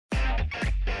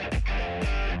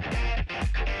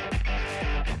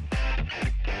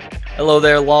Hello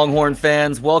there, Longhorn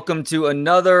fans. Welcome to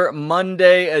another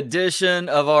Monday edition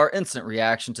of our instant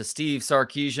reaction to Steve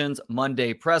Sarkisian's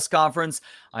Monday press conference.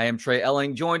 I am Trey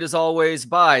Elling, joined as always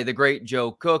by the great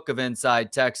Joe Cook of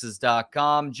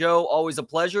InsideTexas.com. Joe, always a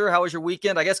pleasure. How was your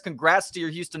weekend? I guess congrats to your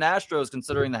Houston Astros,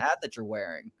 considering the hat that you're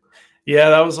wearing. Yeah,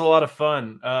 that was a lot of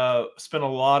fun. Spent a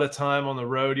lot of time on the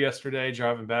road yesterday,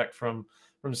 driving back from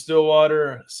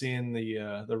Stillwater, seeing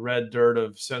the red dirt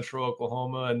of Central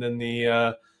Oklahoma, and then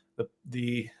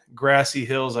the grassy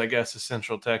hills, I guess, of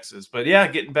Central Texas. But yeah,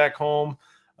 getting back home,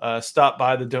 stopped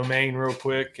by the Domain real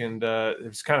quick, and it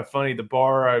was kind of funny. The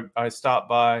bar I stopped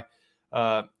by,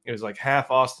 it was like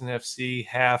half Austin FC,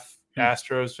 half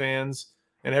Astros fans,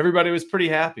 and everybody was pretty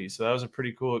happy. So that was a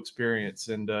pretty cool experience.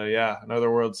 And yeah,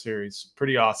 another World Series,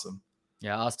 pretty awesome.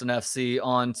 Yeah, Austin FC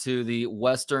on to the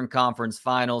Western Conference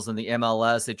Finals in the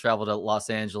MLS. They travel to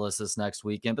Los Angeles this next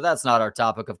weekend, but that's not our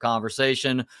topic of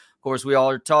conversation. Of course, we all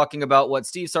are talking about what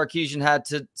Steve Sarkisian had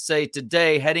to say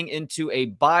today heading into a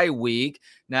bye week.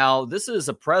 Now, this is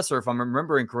a presser, if I'm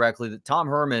remembering correctly, that Tom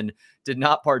Herman did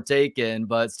not partake in,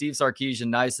 but Steve Sarkisian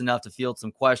nice enough to field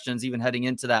some questions even heading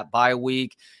into that bye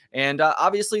week. And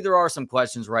obviously, there are some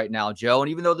questions right now, Joe. And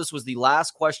even though this was the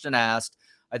last question asked,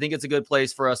 I think it's a good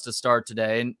place for us to start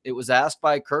today. And it was asked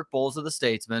by Kirk Bohls of the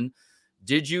Statesman.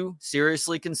 Did you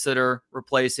seriously consider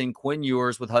replacing Quinn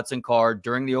Ewers with Hudson Card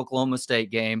during the Oklahoma State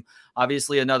game?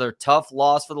 Obviously, another tough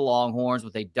loss for the Longhorns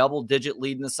with a double-digit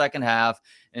lead in the second half,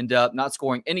 end up not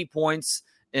scoring any points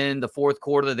in the fourth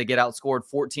quarter. They get outscored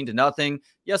 14-0.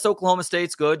 Yes, Oklahoma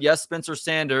State's good. Yes, Spencer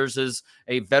Sanders is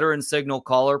a veteran signal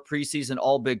caller, preseason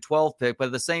all Big 12 pick. But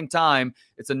at the same time,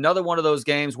 it's another one of those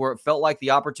games where it felt like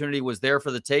the opportunity was there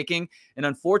for the taking. And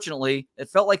unfortunately, it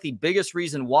felt like the biggest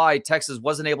reason why Texas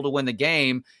wasn't able to win the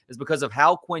game is because of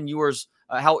how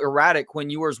how erratic Quinn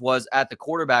Ewers was at the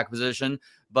quarterback position.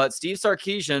 But Steve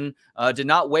Sarkisian did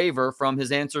not waver from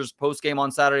his answers post-game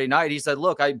on Saturday night. He said,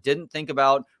 look, I didn't think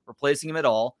about replacing him at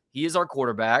all. He is our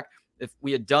quarterback. If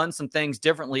we had done some things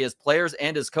differently as players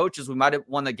and as coaches, we might have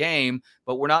won the game,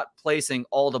 but we're not placing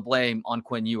all the blame on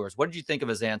Quinn Ewers. What did you think of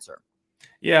his answer?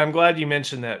 Yeah, I'm glad you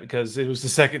mentioned that because it was the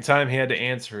second time he had to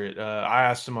answer it. I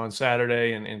asked him on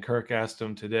Saturday, and Kirk asked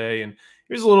him today, and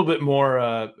he was a little bit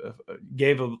more,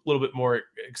 gave a little bit more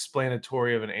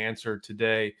explanatory of an answer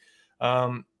today.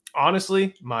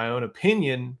 Honestly, my own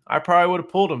opinion, I probably would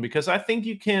have pulled him because I think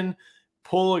you can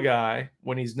pull a guy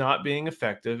when he's not being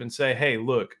effective and say, hey,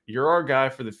 look, you're our guy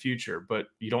for the future, but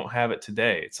you don't have it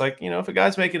today. It's like, if a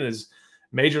guy's making his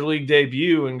major league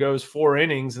debut and goes 4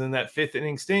 innings and then that 5th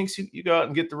inning stinks, you go out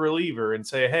and get the reliever and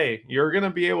say, hey, you're going to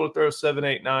be able to throw 7,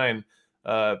 8, 9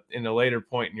 in a later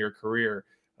point in your career.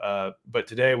 But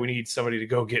today we need somebody to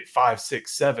go get 5,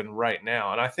 6, 7 right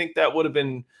now. And I think that would have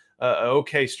been an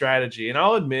okay strategy. And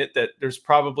I'll admit that there's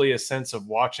probably a sense of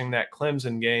watching that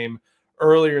Clemson game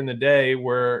earlier in the day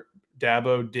where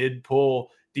Dabo did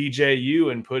pull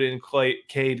DJU and put in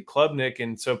Cade Klubnik,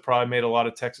 and so probably made a lot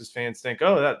of Texas fans think,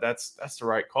 oh, that's the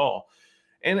right call.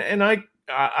 And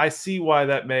I see why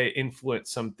that may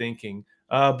influence some thinking.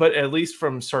 But at least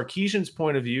from Sarkisian's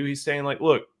point of view, he's saying, like,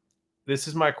 look, this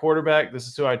is my quarterback. This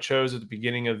is who I chose at the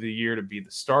beginning of the year to be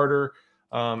the starter.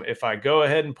 If I go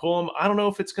ahead and pull him, I don't know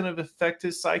if it's going to affect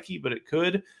his psyche, but it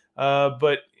could.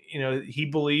 But he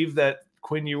believed that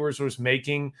Quinn Ewers was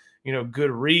making good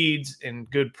reads and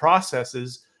good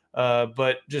processes,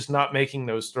 but just not making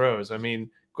those throws. I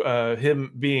mean,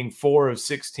 him being 4 of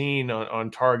 16 on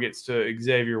targets to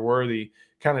Xavier Worthy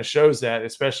kind of shows that,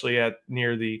 especially at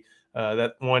near the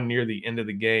that one near the end of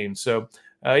the game. So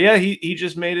yeah, he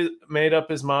just made up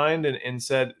his mind and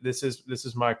said, this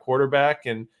is my quarterback.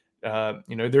 And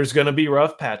there's going to be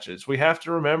rough patches. We have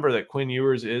to remember that Quinn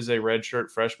Ewers is a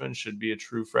redshirt freshman, should be a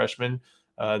true freshman.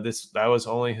 That was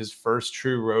only his first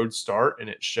true road start, and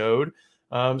it showed.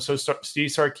 So Steve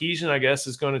Sarkisian, I guess,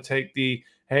 is going to take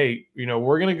hey,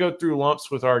 we're going to go through lumps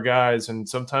with our guys, and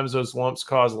sometimes those lumps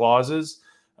cause losses.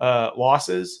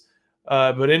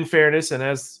 But in fairness, and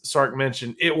as Sark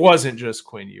mentioned, it wasn't just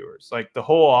Quinn Ewers. Like, the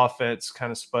whole offense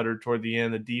kind of sputtered toward the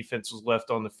end. The defense was left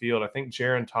on the field. I think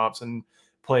Jaron Thompson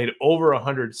played over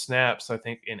 100 snaps, I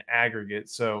think, in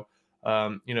aggregate. So,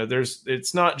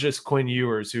 it's not just Quinn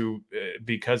Ewers who,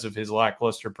 because of his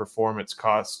lackluster performance,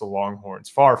 cost the Longhorns.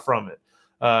 Far from it.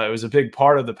 It was a big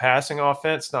part of the passing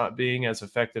offense not being as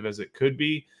effective as it could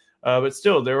be. But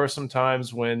still, there were some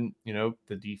times when,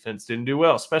 the defense didn't do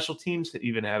well. Special teams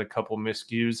even had a couple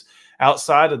miscues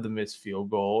outside of the missed field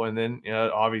goal. And then,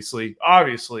 obviously,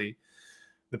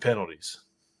 the penalties.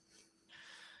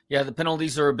 Yeah, the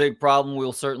penalties are a big problem.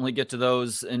 We'll certainly get to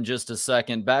those in just a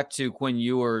second. Back to Quinn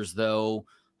Ewers, though.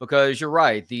 because you're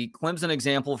right. The Clemson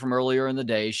example from earlier in the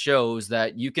day shows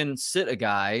that you can sit a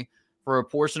guy for a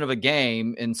portion of a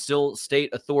game and still state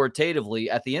authoritatively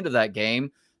at the end of that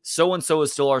game, so-and-so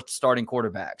is still our starting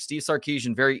quarterback. Steve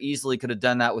Sarkisian very easily could have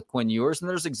done that with Quinn Ewers, and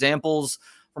there's examples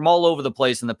from all over the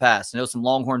place in the past. I know some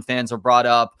Longhorn fans have brought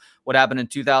up what happened in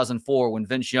 2004 when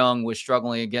Vince Young was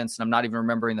struggling against, and I'm not even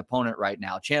remembering the opponent right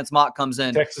now. Chance Mott comes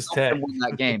in, Texas Tech, win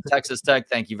that game. Texas Tech,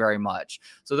 thank you very much.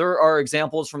 So there are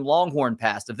examples from Longhorn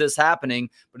past of this happening,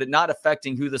 but it not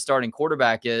affecting who the starting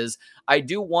quarterback is. I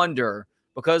do wonder,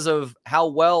 because of how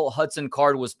well Hudson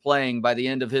Card was playing by the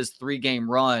end of his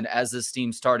 3-game run as this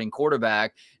team's starting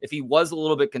quarterback, if he was a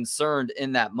little bit concerned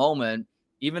in that moment,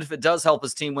 even if it does help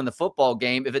his team win the football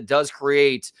game, if it does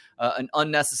create an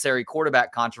unnecessary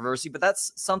quarterback controversy. But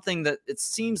that's something that it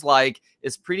seems like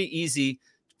is pretty easy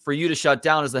for you to shut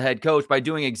down as the head coach by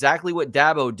doing exactly what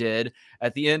Dabo did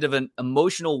at the end of an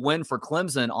emotional win for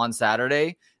Clemson on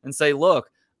Saturday and say, look,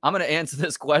 I'm going to answer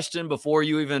this question before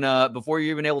you're even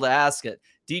able to ask it.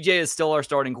 DJ is still our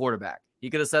starting quarterback. He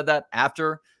could have said that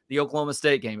after the Oklahoma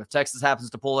State game if Texas happens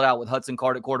to pull it out with Hudson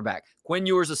Card at quarterback. Quinn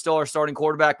Ewers is still our starting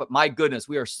quarterback, but my goodness,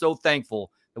 we are so thankful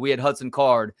that we had Hudson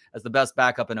Card as the best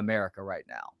backup in America right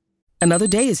now. Another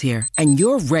day is here, and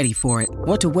you're ready for it.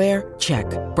 What to wear? Check.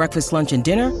 Breakfast, lunch, and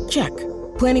dinner? Check.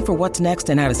 Planning for what's next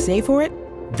and how to save for it?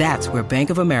 That's where Bank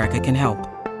of America can help.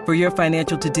 For your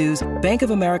financial to-dos, Bank of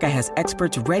America has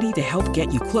experts ready to help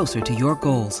get you closer to your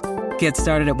goals. Get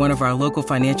started at one of our local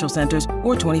financial centers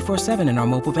or 24/7 in our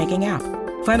mobile banking app.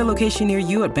 Find a location near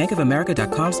you at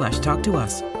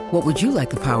bankofamerica.com/talktous. What would you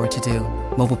like the power to do?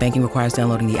 Mobile banking requires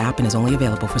downloading the app and is only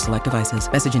available for select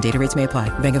devices. Message and data rates may apply.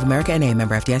 Bank of America N.A.,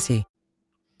 member FDIC.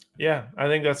 Yeah, I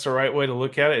think that's the right way to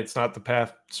look at it. It's not the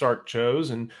path Sark chose.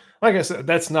 And like I said,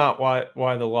 that's not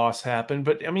why the loss happened.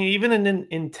 But, I mean, even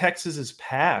in Texas's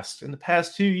past, in the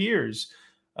past 2 years,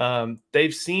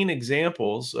 they've seen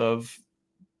examples of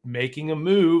making a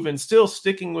move and still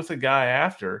sticking with a guy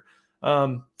after.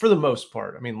 For the most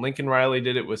part. I mean, Lincoln Riley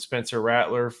did it with Spencer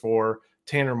Rattler for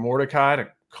Tanner Mordecai to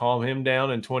calm him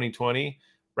down in 2020.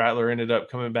 Rattler ended up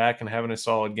coming back and having a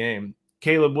solid game.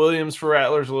 Caleb Williams for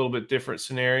Rattler's a little bit different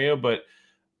scenario, but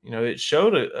it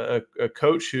showed a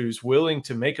coach who's willing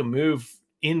to make a move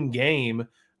in game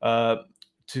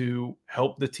to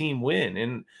help the team win.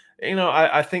 And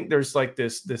I think there's like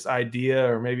this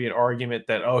idea or maybe an argument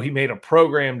that, he made a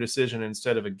program decision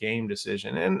instead of a game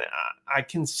decision. And I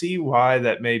can see why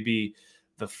that may be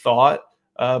the thought.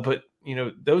 But,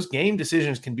 those game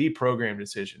decisions can be program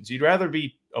decisions. You'd rather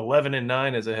be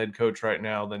 11-9 as a head coach right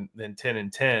now than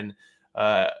 10-10.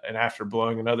 And after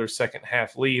blowing another second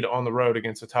half lead on the road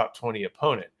against a top 20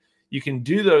 opponent. You can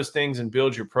do those things and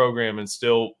build your program and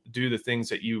still do the things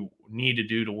that you need to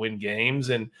do to win games.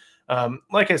 And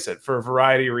like I said, for a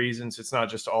variety of reasons, it's not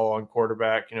just all on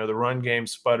quarterback. The run game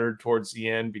sputtered towards the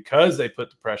end because they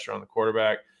put the pressure on the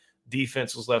quarterback.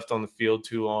 Defense was left on the field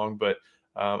too long. But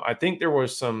I think there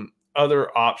was some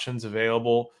other options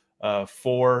available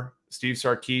for Steve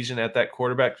Sarkisian at that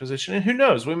quarterback position. And who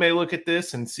knows, we may look at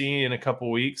this and see in a couple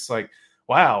weeks, like,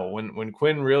 wow, when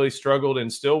Quinn really struggled in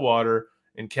Stillwater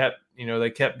and they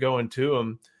kept going to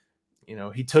him,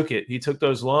 he took it. He took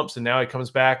those lumps, and now he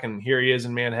comes back, and here he is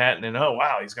in Manhattan, and oh,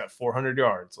 wow, he's got 400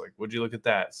 yards. Like, would you look at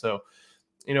that? So,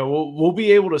 we'll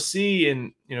be able to see,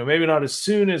 and, maybe not as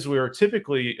soon as we are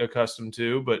typically accustomed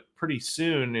to, but pretty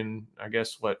soon in, I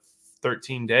guess,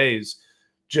 13 days,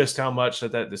 just how much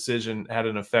that decision had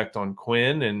an effect on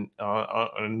Quinn and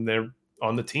on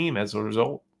the team as a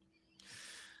result.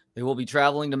 They will be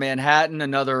traveling to Manhattan,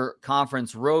 another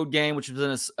conference road game, which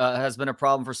has been a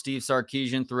problem for Steve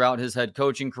Sarkisian throughout his head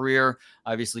coaching career.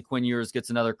 Obviously, Quinn Ewers gets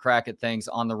another crack at things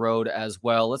on the road as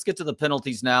well. Let's get to the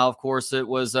penalties now. Of course, it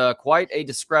was quite a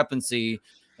discrepancy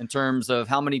in terms of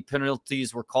how many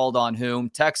penalties were called on whom.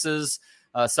 Texas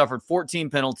suffered 14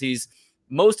 penalties.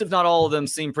 Most, if not all of them,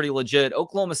 seem pretty legit.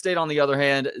 Oklahoma State, on the other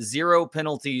hand, 0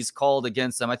 penalties called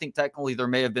against them. I think technically there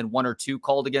may have been 1 or 2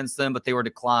 called against them, but they were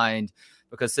declined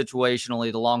because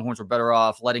situationally the Longhorns were better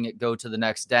off letting it go to the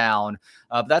next down.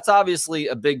 That's obviously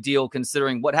a big deal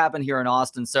considering what happened here in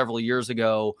Austin several years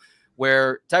ago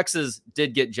where Texas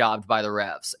did get jobbed by the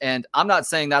refs. And I'm not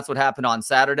saying that's what happened on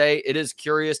Saturday. It is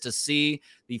curious to see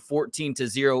the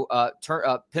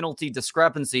 14-0 penalty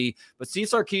discrepancy, but Steve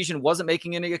Sarkisian wasn't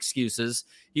making any excuses.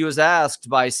 He was asked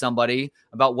by somebody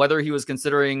about whether he was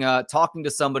considering talking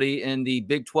to somebody in the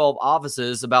Big 12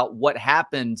 offices about what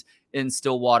happened in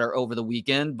Stillwater over the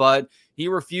weekend, but he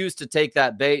refused to take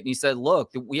that bait. And he said,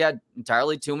 look, we had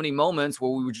entirely too many moments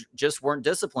where we just weren't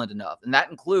disciplined enough. And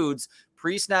that includes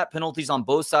pre-snap penalties on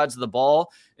both sides of the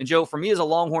ball. And Joe, for me as a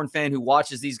Longhorn fan who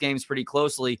watches these games pretty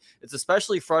closely, it's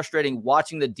especially frustrating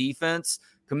watching the defense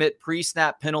commit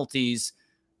pre-snap penalties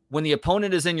when the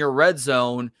opponent is in your red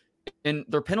zone, and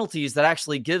they're penalties that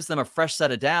actually gives them a fresh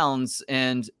set of downs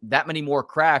and that many more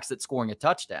cracks at scoring a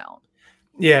touchdown.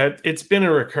 Yeah, it's been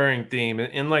a recurring theme.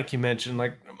 And like you mentioned,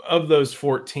 like of those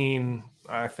 14,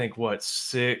 I think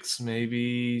 6,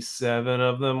 maybe 7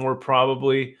 of them were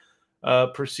probably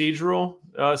procedural,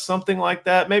 something like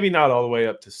that. Maybe not all the way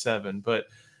up to 7, but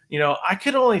I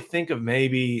could only think of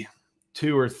maybe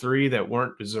 2 or 3 that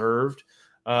weren't deserved.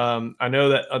 I know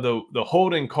that the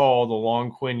holding call, the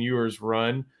long Quinn Ewers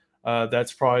run,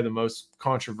 that's probably the most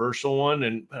controversial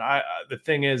one. But the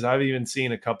thing is, I've even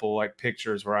seen a couple like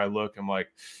pictures where I look, I'm like,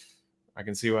 I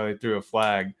can see why they threw a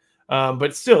flag.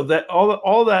 But still, that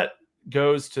all that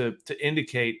goes to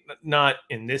indicate, not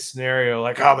in this scenario,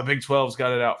 like, the Big 12's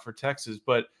got it out for Texas,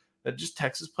 but that just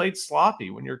Texas played sloppy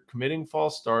when you're committing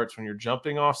false starts, when you're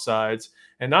jumping off sides,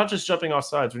 and not just jumping off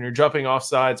sides, when you're jumping off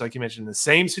sides, like you mentioned, in the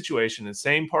same situation, the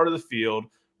same part of the field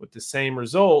with the same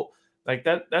result. Like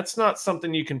that's not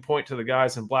something you can point to the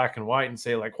guys in black and white and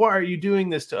say, like, why are you doing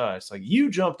this to us? Like, you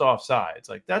jumped off sides.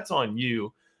 Like, that's on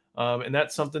you. And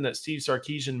that's something that Steve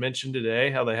Sarkisian mentioned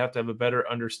today, how they have to have a better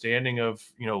understanding of,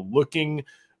 looking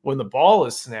when the ball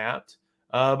is snapped,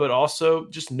 but also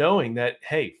just knowing that,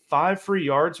 hey, 5 free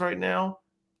yards right now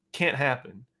can't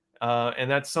happen. And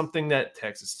that's something that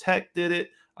Texas Tech did it,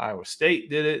 Iowa State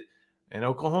did it, and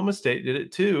Oklahoma State did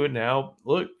it too. And now,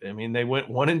 look, I mean, they went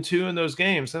 1-2 in those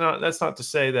games. And that's not to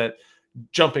say that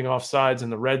jumping off sides in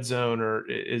the red zone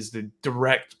is the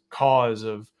direct cause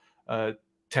of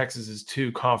Texas's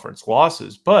 2 conference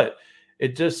losses, but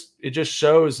it just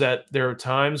shows that there are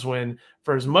times when,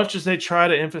 for as much as they try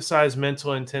to emphasize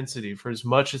mental intensity, for as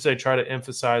much as they try to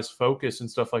emphasize focus and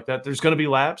stuff like that, there's going to be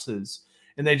lapses,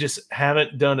 and they just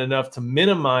haven't done enough to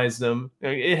minimize them.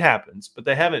 It happens, but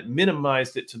they haven't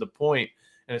minimized it to the point,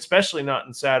 and especially not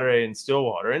in Saturday in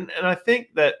Stillwater. And I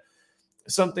think that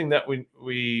something that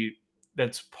we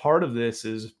that's part of this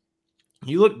is,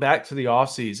 you look back to the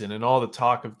offseason and all the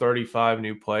talk of 35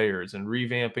 new players and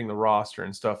revamping the roster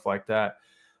and stuff like that.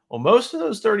 Well, most of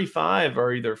those 35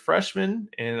 are either freshmen,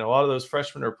 and a lot of those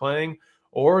freshmen are playing,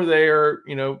 or they are,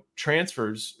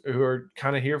 transfers who are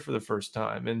kind of here for the first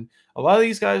time. And a lot of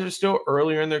these guys are still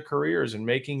earlier in their careers and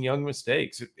making young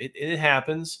mistakes. It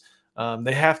happens.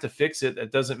 They have to fix it.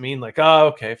 That doesn't mean like, oh,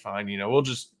 okay, fine. We'll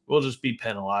just be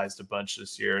penalized a bunch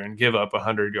this year and give up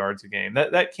 100 yards a game.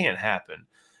 That can't happen.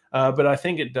 But I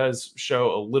think it does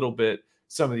show a little bit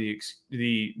some of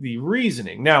the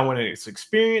reasoning. Now, when it's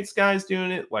experienced guys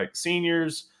doing it, like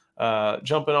seniors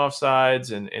jumping off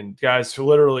sides, and guys who are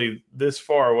literally this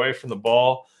far away from the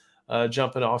ball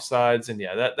jumping off sides, and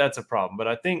that's a problem. But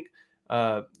I think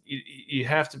you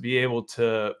have to be able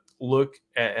to look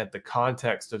at the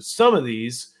context of some of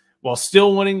these while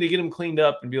still wanting to get them cleaned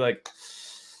up and be like,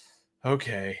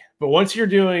 okay. But once you're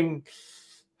doing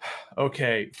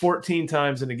 14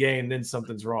 times in a game, then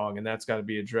something's wrong, and that's got to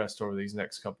be addressed over these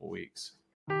next couple weeks.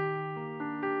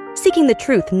 Seeking the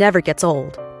truth never gets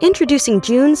old. Introducing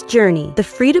June's Journey, the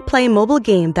free-to-play mobile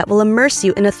game that will immerse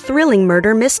you in a thrilling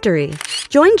murder mystery.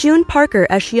 Join June Parker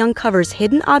as she uncovers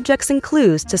hidden objects and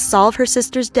clues to solve her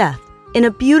sister's death in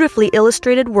a beautifully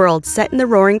illustrated world set in the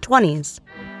Roaring '20s.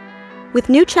 With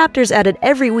new chapters added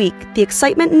every week, the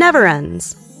excitement never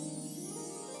ends.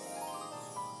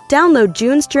 Download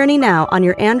June's Journey now on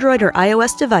your Android or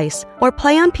iOS device, or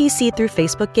play on PC through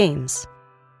Facebook Games.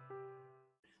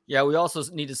 Yeah, we also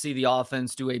need to see the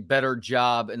offense do a better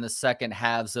job in the second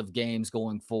halves of games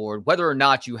going forward, whether or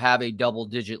not you have a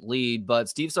double-digit lead. But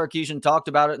Steve Sarkisian talked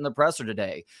about it in the presser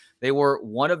today. They were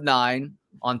 1 of 9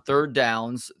 on third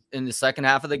downs in the second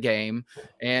half of the game,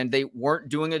 and they weren't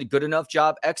doing a good enough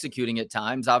job executing at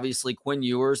times. Obviously, Quinn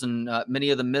Ewers and many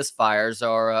of the misfires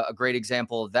are a great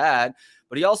example of that.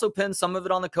 But he also pinned some of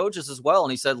it on the coaches as well.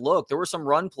 And he said, look, there were some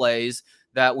run plays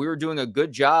that we were doing a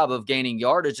good job of gaining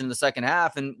yardage in the second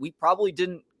half, and we probably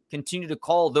didn't continue to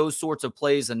call those sorts of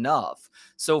plays enough.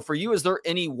 So for you, is there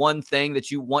any one thing that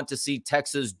you want to see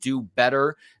Texas do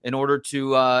better in order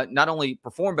to not only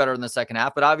perform better in the second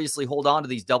half, but obviously hold on to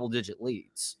these double-digit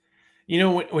leads?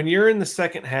 When you're in the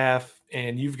second half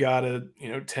and you've got a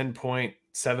 10-point,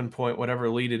 7-point, whatever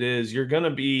lead it is, you're going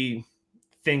to be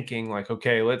thinking like,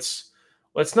 okay, let's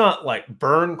not like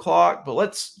burn clock, but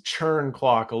let's churn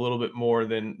clock a little bit more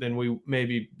than we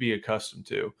maybe be accustomed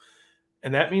to.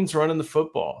 And that means running the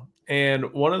football.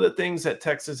 And one of the things that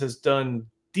Texas has done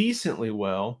decently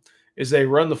well is they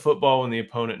run the football when the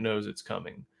opponent knows it's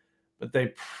coming. but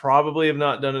they probably have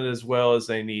not done it as well as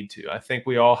they need to. I think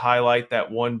we all highlight that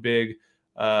one big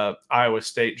Iowa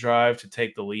State drive to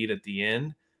take the lead at the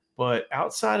end. But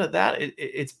outside of that,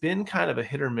 it's been kind of a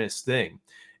hit or miss thing.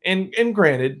 And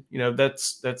granted,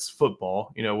 that's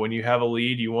football. When you have a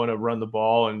lead, you want to run the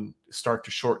ball and start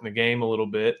to shorten the game a little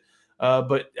bit.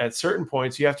 But at certain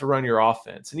points, you have to run your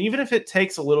offense. And even if it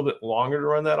takes a little bit longer to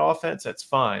run that offense, that's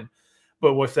fine.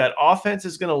 But if that offense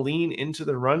is going to lean into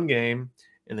the run game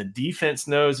and the defense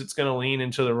knows it's going to lean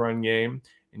into the run game,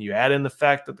 and you add in the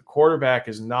fact that the quarterback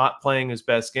is not playing his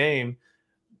best game,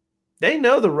 they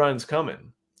know the run's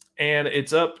coming. And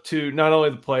it's up to not only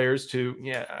the players to,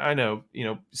 I know,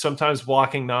 sometimes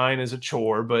blocking 9 is a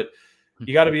chore, but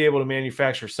you got to be able to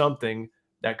manufacture something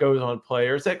that goes on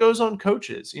players, that goes on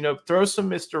coaches. Throw some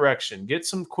misdirection, get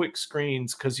some quick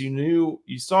screens because you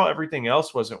saw everything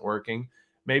else wasn't working.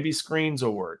 Maybe screens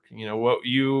will work. What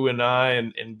you and I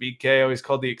and BK always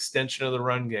called the extension of the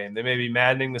run game. They may be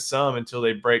maddening to some until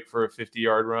they break for a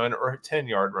 50-yard run or a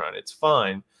 10-yard run. It's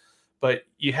fine. But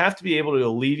you have to be able to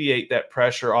alleviate that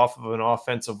pressure off of an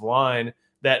offensive line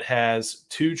that has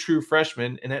 2 true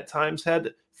freshmen and at times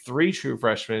had 3 true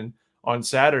freshmen on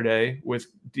Saturday with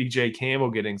DJ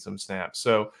Campbell getting some snaps.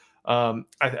 So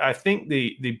I think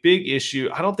the big issue,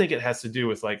 I don't think it has to do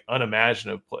with like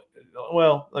unimaginative play.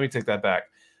 Well, let me take that back.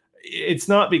 It's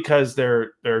not because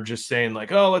they're just saying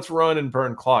like, oh, let's run and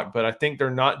burn clock. But I think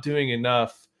they're not doing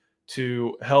enough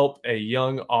to help a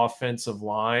young offensive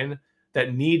line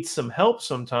that needs some help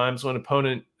sometimes when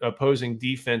opposing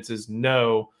defenses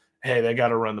know, hey, they got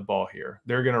to run the ball here.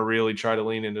 They're going to really try to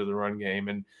lean into the run game.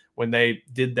 And when they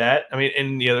did that,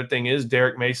 and the other thing is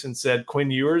Derek Mason said, Quinn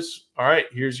Ewers, all right,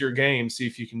 here's your game. See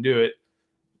if you can do it.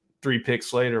 3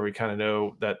 picks later, we kind of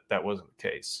know that wasn't the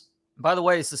case. By the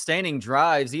way, sustaining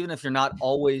drives, even if you're not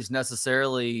always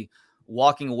necessarily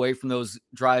walking away from those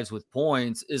drives with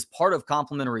points, is part of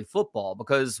complementary football,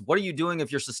 because what are you doing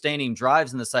if you're sustaining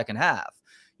drives in the second half?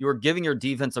 You are giving your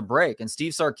defense a break. And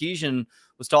Steve Sarkisian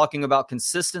was talking about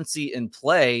consistency in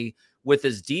play with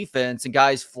his defense and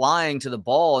guys flying to the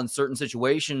ball in certain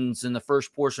situations in the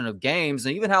first portion of games,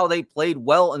 and even how they played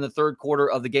well in the third quarter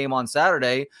of the game on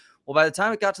Saturday. Well, by the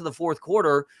time it got to the fourth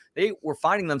quarter, they were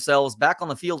finding themselves back on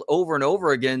the field over and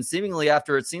over again, seemingly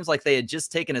after it seems like they had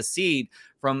just taken a seat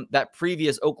from that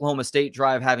previous Oklahoma State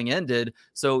drive having ended.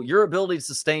 So your ability to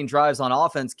sustain drives on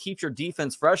offense keeps your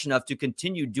defense fresh enough to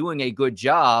continue doing a good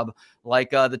job like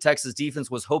the Texas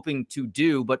defense was hoping to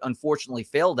do, but unfortunately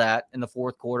failed at in the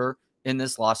fourth quarter in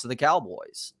this loss to the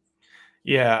Cowboys.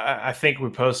 Yeah, I think we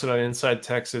posted on Inside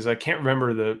Texas. I can't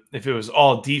remember if it was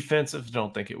all defensive.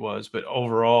 Don't think it was, but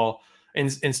overall,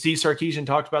 and Steve Sarkisian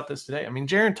talked about this today.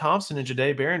 Jaron Thompson and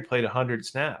Jahdae Barron played 100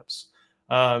 snaps.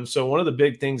 So one of the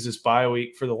big things this bye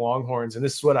week for the Longhorns, and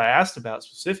this is what I asked about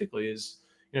specifically, is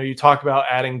you talk about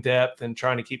adding depth and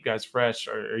trying to keep guys fresh.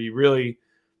 Are you really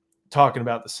talking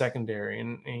about the secondary?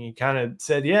 And you kind of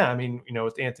said, yeah.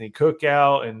 With Anthony Cook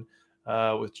out and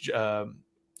with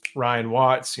Ryan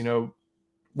Watts,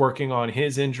 working on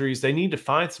his injuries, they need to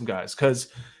find some guys because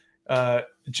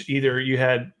either you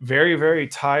had very, very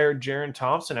tired Jaron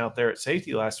Thompson out there at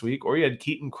safety last week, or you had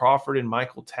Keaton Crawford and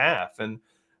Michael Taff. And,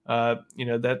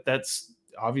 that's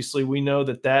obviously we know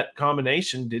that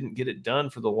combination didn't get it done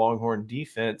for the Longhorn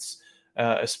defense,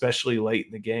 especially late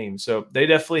in the game. So they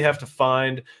definitely have to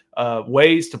find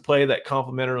ways to play that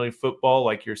complementary football,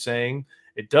 like you're saying.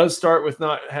 It does start with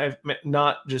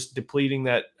not just depleting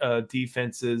that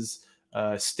defense's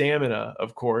stamina,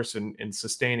 of course, and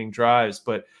sustaining drives,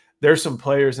 but there's some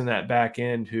players in that back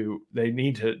end who they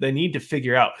need to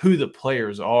figure out who the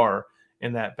players are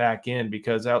in that back end,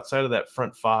 because outside of that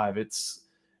front 5, it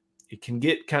can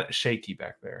get kind of shaky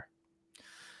back there.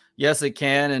 Yes, it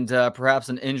can. And perhaps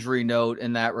an injury note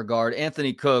in that regard.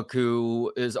 Anthony Cook,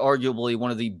 who is arguably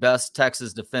one of the best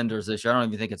Texas defenders this year. I don't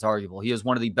even think it's arguable. He is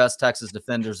one of the best Texas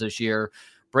defenders this year.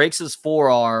 Breaks his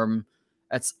forearm.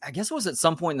 I guess it was at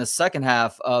some point in the second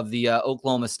half of the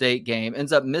Oklahoma State game.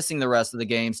 Ends up missing the rest of the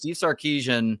game. Steve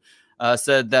Sarkisian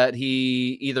said that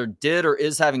he either did or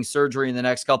is having surgery in the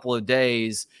next couple of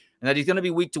days, and that he's going to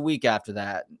be week to week after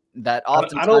that. That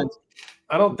oftentimes,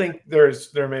 I don't think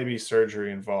there may be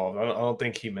surgery involved. I don't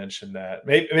think he mentioned that.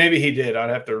 Maybe he did. I'd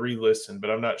have to re-listen, but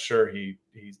I'm not sure he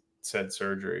said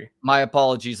surgery. My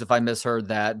apologies if I misheard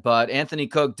that. But Anthony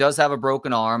Cook does have a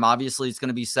broken arm. Obviously, it's going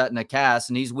to be set in a cast,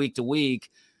 and he's week to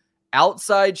week.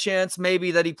 Outside chance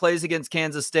maybe that he plays against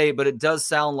Kansas State, but it does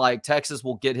sound like Texas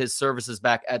will get his services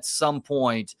back at some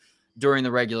point during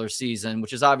the regular season,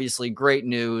 which is obviously great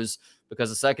news because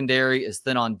the secondary is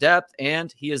thin on depth,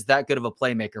 and he is that good of a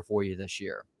playmaker for you this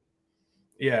year.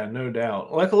 Yeah, no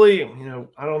doubt. Luckily,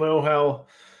 I don't know how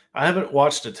I haven't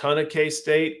watched a ton of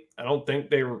K-State. I don't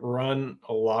think they run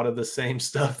a lot of the same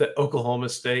stuff that Oklahoma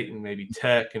State and maybe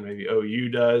Tech and maybe OU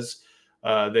does.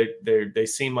 They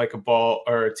seem like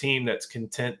a team that's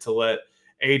content to let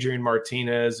Adrian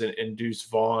Martinez and Deuce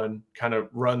Vaughn kind of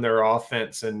run their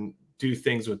offense and do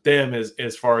things with them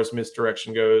as far as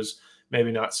misdirection goes.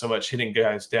 Maybe not so much hitting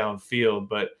guys downfield,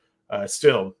 but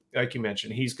still, like you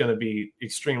mentioned, he's going to be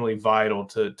extremely vital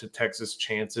to Texas'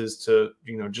 chances to,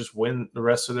 just win the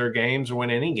rest of their games or win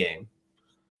any game.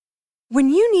 When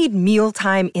you need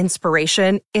mealtime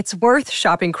inspiration, it's worth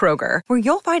shopping Kroger, where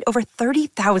you'll find over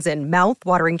 30,000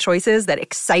 mouth-watering choices that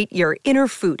excite your inner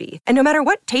foodie. And no matter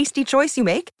what tasty choice you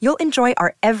make, you'll enjoy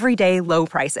our everyday low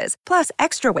prices, plus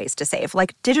extra ways to save,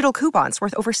 like digital coupons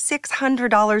worth over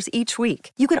 $600 each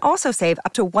week. You can also save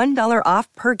up to $1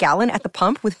 off per gallon at the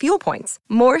pump with fuel points.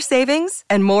 More savings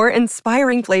and more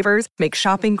inspiring flavors make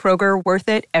shopping Kroger worth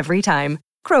it every time.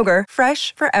 Kroger,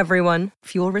 fresh for everyone.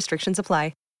 Fuel restrictions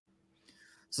apply.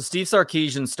 So Steve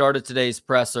Sarkisian started today's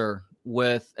presser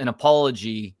with an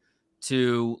apology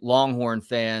to Longhorn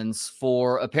fans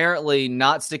for apparently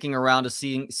not sticking around to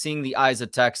seeing the eyes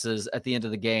of Texas at the end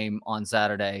of the game on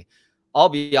Saturday. I'll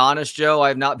be honest, Joe, I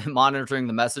have not been monitoring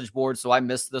the message board, so I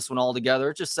missed this one altogether.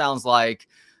 It just sounds like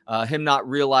him not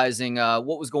realizing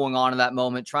what was going on in that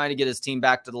moment, trying to get his team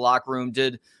back to the locker room.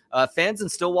 Did fans in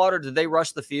Stillwater, did they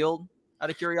rush the field out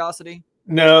of curiosity?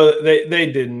 No,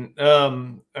 they didn't.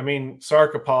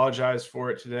 Sark apologized for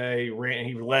it today.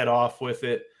 He led off with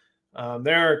it.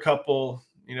 There are a couple,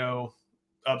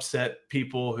 upset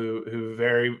people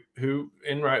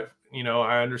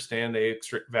I understand they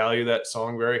value that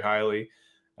song very highly.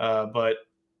 But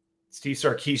Steve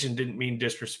Sarkisian didn't mean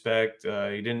disrespect. He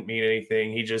didn't mean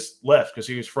anything. He just left because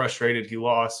he was frustrated. He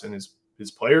lost, and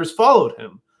his players followed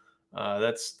him.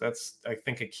 That's I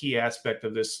think a key aspect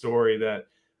of this story that.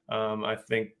 I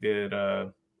think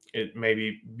that it may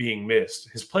be being missed.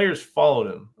 His players followed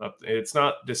him up. It's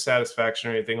not dissatisfaction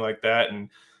or anything like that. And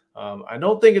I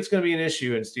don't think it's going to be an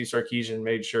issue. And Steve Sarkisian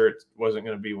made sure it wasn't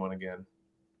going to be one again.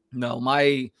 No,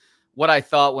 what I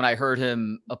thought when I heard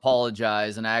him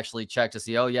apologize and I actually checked to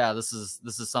see, oh yeah, this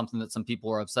is something that some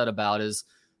people are upset about is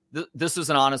this was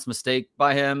an honest mistake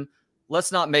by him.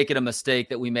 Let's not make it a mistake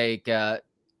that we make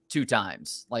 2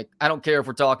 times. Like, I don't care if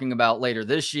we're talking about later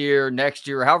this year, next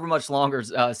year, however much longer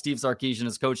Steve Sarkisian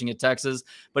is coaching at Texas,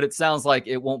 but it sounds like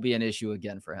it won't be an issue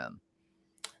again for him.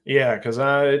 Yeah, because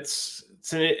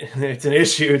it's an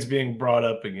issue. It's being brought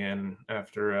up again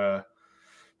after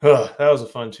that was a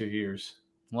fun 2 years.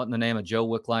 What in the name of Joe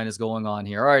Wickline is going on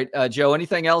here? All right, Joe,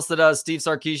 anything else that Steve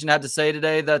Sarkisian had to say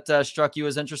today that struck you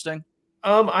as interesting?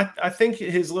 I think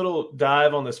his little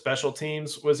dive on the special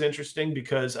teams was interesting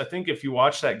because I think if you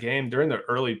watch that game during the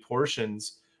early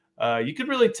portions, you could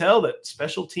really tell that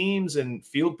special teams and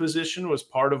field position was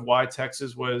part of why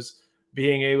Texas was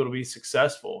being able to be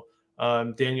successful.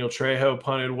 Daniel Trejo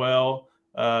punted well.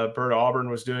 Bert Auburn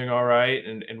was doing all right.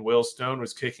 And Will Stone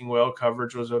was kicking well.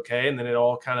 Coverage was okay. And then it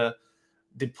all kind of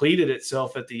depleted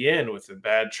itself at the end with a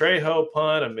bad Trejo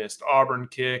punt, a missed Auburn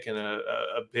kick, and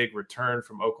a big return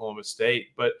from Oklahoma State.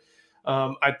 But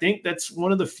I think that's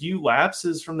one of the few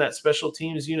lapses from that special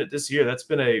teams unit this year. That's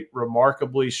been a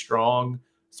remarkably strong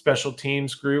special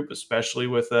teams group, especially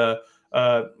with they're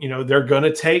going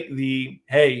to take the,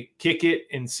 hey, kick it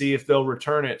and see if they'll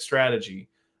return it strategy.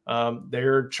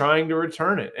 They're trying to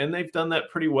return it, and they've done that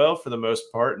pretty well for the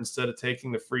most part instead of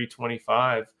taking the free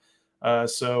 25.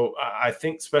 So I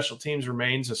think special teams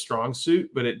remains a strong suit,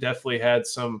 but it definitely had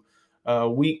some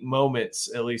weak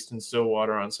moments, at least in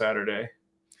Stillwater on Saturday.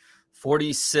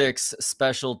 46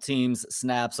 special teams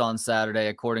snaps on Saturday,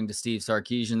 according to Steve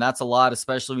Sarkisian. That's a lot,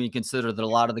 especially when you consider that a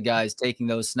lot of the guys taking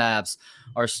those snaps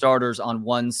are starters on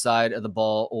one side of the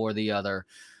ball or the other.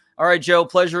 All right, Joe,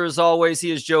 pleasure as always.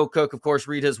 He is Joe Cook. Of course,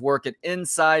 read his work at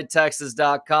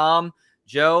InsideTexas.com.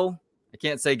 Joe, I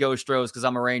can't say go Stros because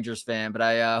I'm a Rangers fan, but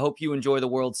I hope you enjoy the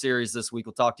World Series this week.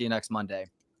 We'll talk to you next Monday.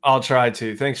 I'll try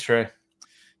to. Thanks, Trey.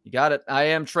 You got it. I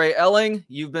am Trey Elling.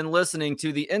 You've been listening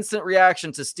to the instant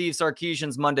reaction to Steve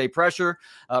Sarkisian's Monday presser.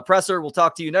 We'll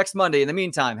talk to you next Monday. In the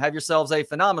meantime, have yourselves a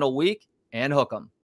phenomenal week and hook 'em.